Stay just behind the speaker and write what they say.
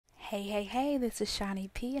Hey, this is Shawnee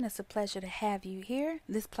P, and it's a pleasure to have you here.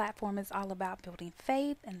 This platform is all about building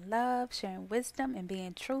faith and love, sharing wisdom, and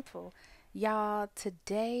being truthful. Y'all,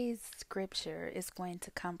 today's scripture is going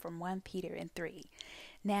to come from 1 Peter and 3.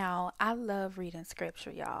 Now, I love reading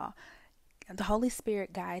scripture, y'all. The Holy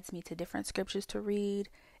Spirit guides me to different scriptures to read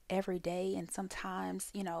every day, and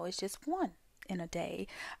sometimes, it's just one in a day.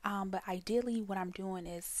 But ideally, what I'm doing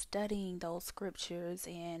is studying those scriptures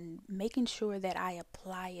and making sure that I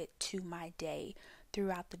apply it to my day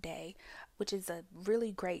throughout the day, which is a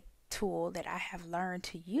really great tool that I have learned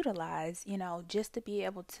to utilize, just to be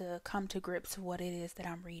able to come to grips with what it is that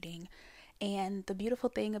I'm reading. And the beautiful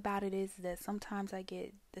thing about it is that sometimes I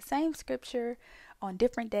get the same scripture on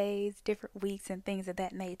different days, different weeks, and things of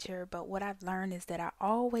that nature. But what I've learned is that I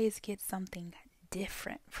always get something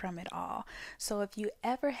different from it all. So if you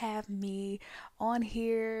ever have me on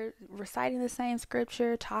here reciting the same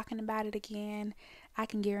scripture, talking about it again, I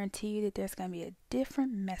can guarantee you that there's going to be a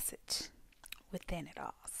different message within it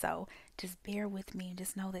all. So just bear with me and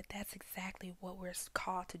just know that that's exactly what we're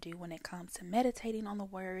called to do when it comes to meditating on the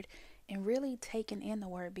word and really taking in the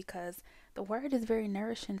word, because the word is very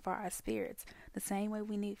nourishing for our spirits. The same way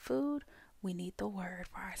we need food, we need the word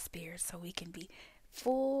for our spirits so we can be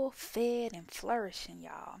full, fed, and flourishing,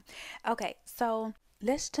 y'all. Okay, so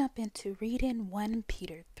let's jump into reading 1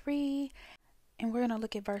 Peter 3, and we're going to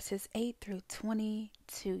look at verses 8 through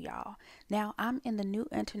 22, y'all. Now, I'm in the New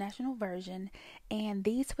International Version, and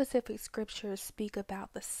these specific scriptures speak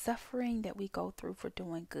about the suffering that we go through for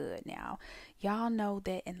doing good. Now, y'all know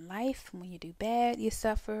that in life, when you do bad, you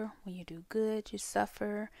suffer. When you do good, you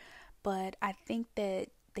suffer. But I think that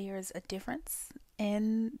there's a difference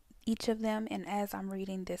in each of them, and as I'm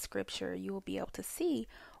reading this scripture, you will be able to see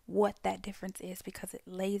what that difference is, because it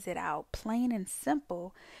lays it out plain and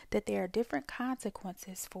simple that there are different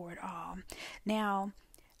consequences for it all. Now,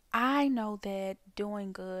 I know that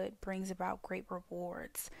doing good brings about great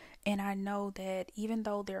rewards, and I know that even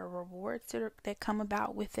though there are rewards that come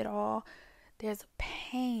about with it all, there's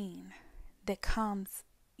pain that comes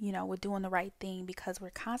with doing the right thing, because we're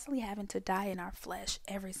constantly having to die in our flesh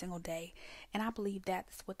every single day. And I believe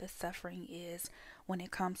that's what the suffering is when it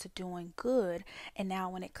comes to doing good. And now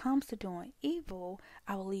when it comes to doing evil,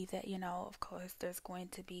 I believe that, of course, there's going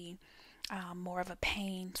to be more of a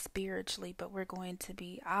pain spiritually, but we're going to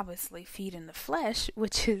be obviously feeding the flesh,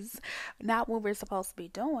 which is not what we're supposed to be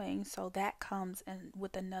doing. So that comes in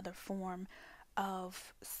with another form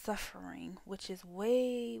of suffering, which is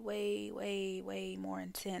way more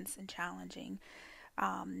intense and challenging,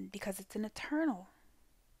 because it's an eternal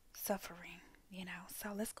suffering.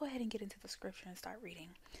 So let's go ahead and get into the scripture and start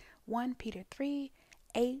reading. 1 Peter 3,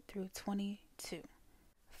 8 through 22.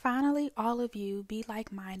 Finally, all of you, be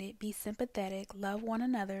like-minded, be sympathetic, love one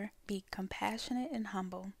another, be compassionate and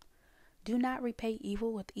humble. Do not repay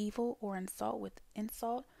evil with evil or insult with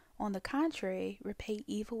insult. On the contrary, repay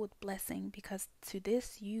evil with blessing, because to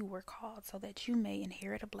this you were called, so that you may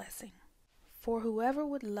inherit a blessing. For whoever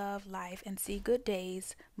would love life and see good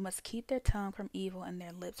days must keep their tongue from evil and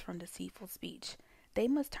their lips from deceitful speech. They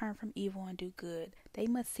must turn from evil and do good. They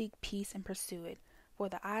must seek peace and pursue it. For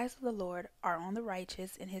the eyes of the Lord are on the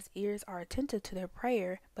righteous, and his ears are attentive to their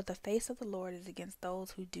prayer, but the face of the Lord is against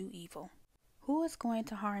those who do evil. Who is going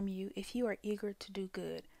to harm you if you are eager to do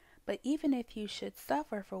good? But even if you should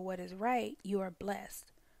suffer for what is right, you are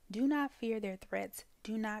blessed. Do not fear their threats.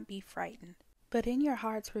 Do not be frightened. But in your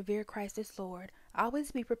hearts revere Christ as Lord.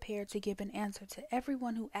 Always be prepared to give an answer to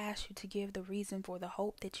everyone who asks you to give the reason for the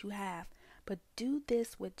hope that you have. But do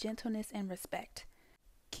this with gentleness and respect,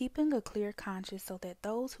 keeping a clear conscience, so that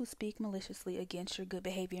those who speak maliciously against your good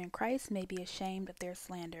behavior in Christ may be ashamed of their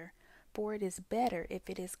slander. For it is better, if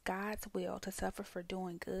it is God's will, to suffer for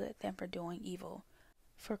doing good than for doing evil.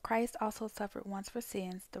 For Christ also suffered once for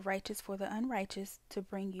sins, the righteous for the unrighteous, to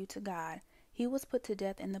bring you to God. He was put to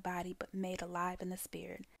death in the body, but made alive in the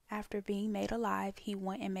spirit. After being made alive, he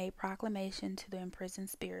went and made proclamation to the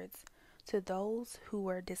imprisoned spirits, to those who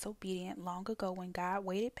were disobedient long ago, when God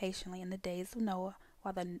waited patiently in the days of Noah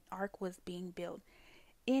while the ark was being built.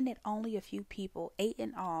 In it, only a few people, 8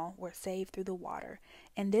 in all, were saved through the water.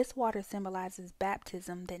 And this water symbolizes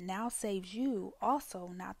baptism that now saves you,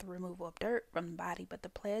 also not the removal of dirt from the body, but the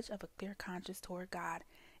pledge of a clear conscience toward God.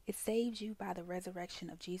 It saves you by the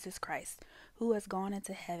resurrection of Jesus Christ, who has gone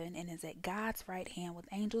into heaven and is at God's right hand with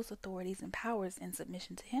angels, authorities, and powers in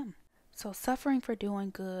submission to him. So suffering for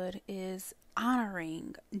doing good is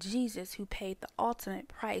honoring Jesus, who paid the ultimate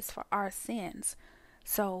price for our sins.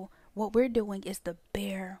 So what we're doing is the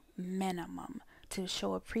bare minimum to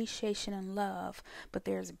show appreciation and love, but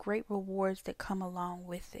there's great rewards that come along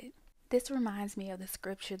with it. This reminds me of the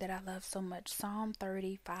scripture that I love so much, Psalm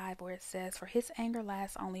 35, where it says, "For his anger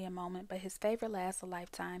lasts only a moment, but his favor lasts a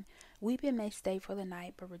lifetime. Weeping may stay for the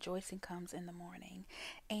night, but rejoicing comes in the morning."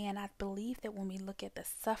 And I believe that when we look at the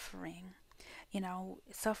suffering,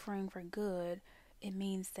 suffering for good, it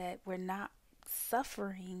means that we're not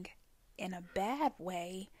suffering in a bad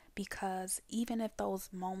way, because even if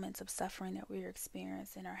those moments of suffering that we're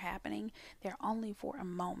experiencing are happening, they're only for a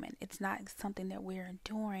moment. It's not something that we're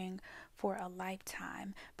enduring for a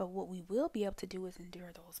lifetime. But what we will be able to do is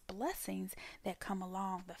endure those blessings that come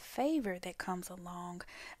along, the favor that comes along,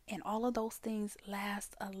 and all of those things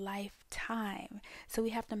last a lifetime. So we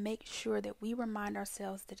have to make sure that we remind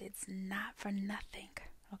ourselves that it's not for nothing,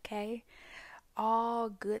 okay? All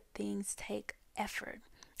good things take effort.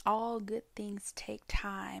 All good things take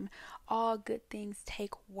time. All good things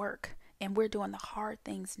take work. And we're doing the hard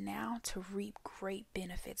things now to reap great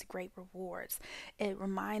benefits, great rewards. It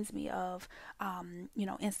reminds me of,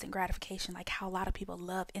 instant gratification, like how a lot of people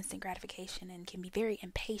love instant gratification and can be very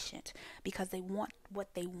impatient because they want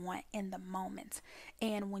what they want in the moment.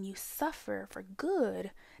 And when you suffer for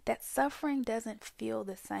good, that suffering doesn't feel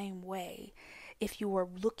the same way if you were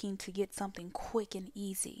looking to get something quick and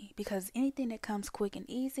easy, because anything that comes quick and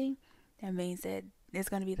easy, that means that it's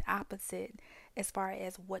going to be the opposite as far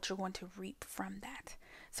as what you're going to reap from that.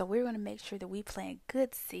 So we're going to make sure that we plant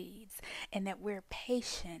good seeds, and that we're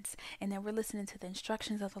patient, and that we're listening to the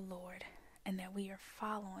instructions of the Lord, and that we are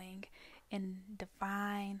following in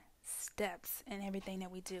divine steps in everything that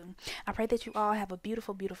we do. I pray that you all have a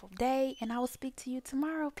beautiful, beautiful day, and I will speak to you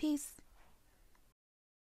tomorrow. Peace.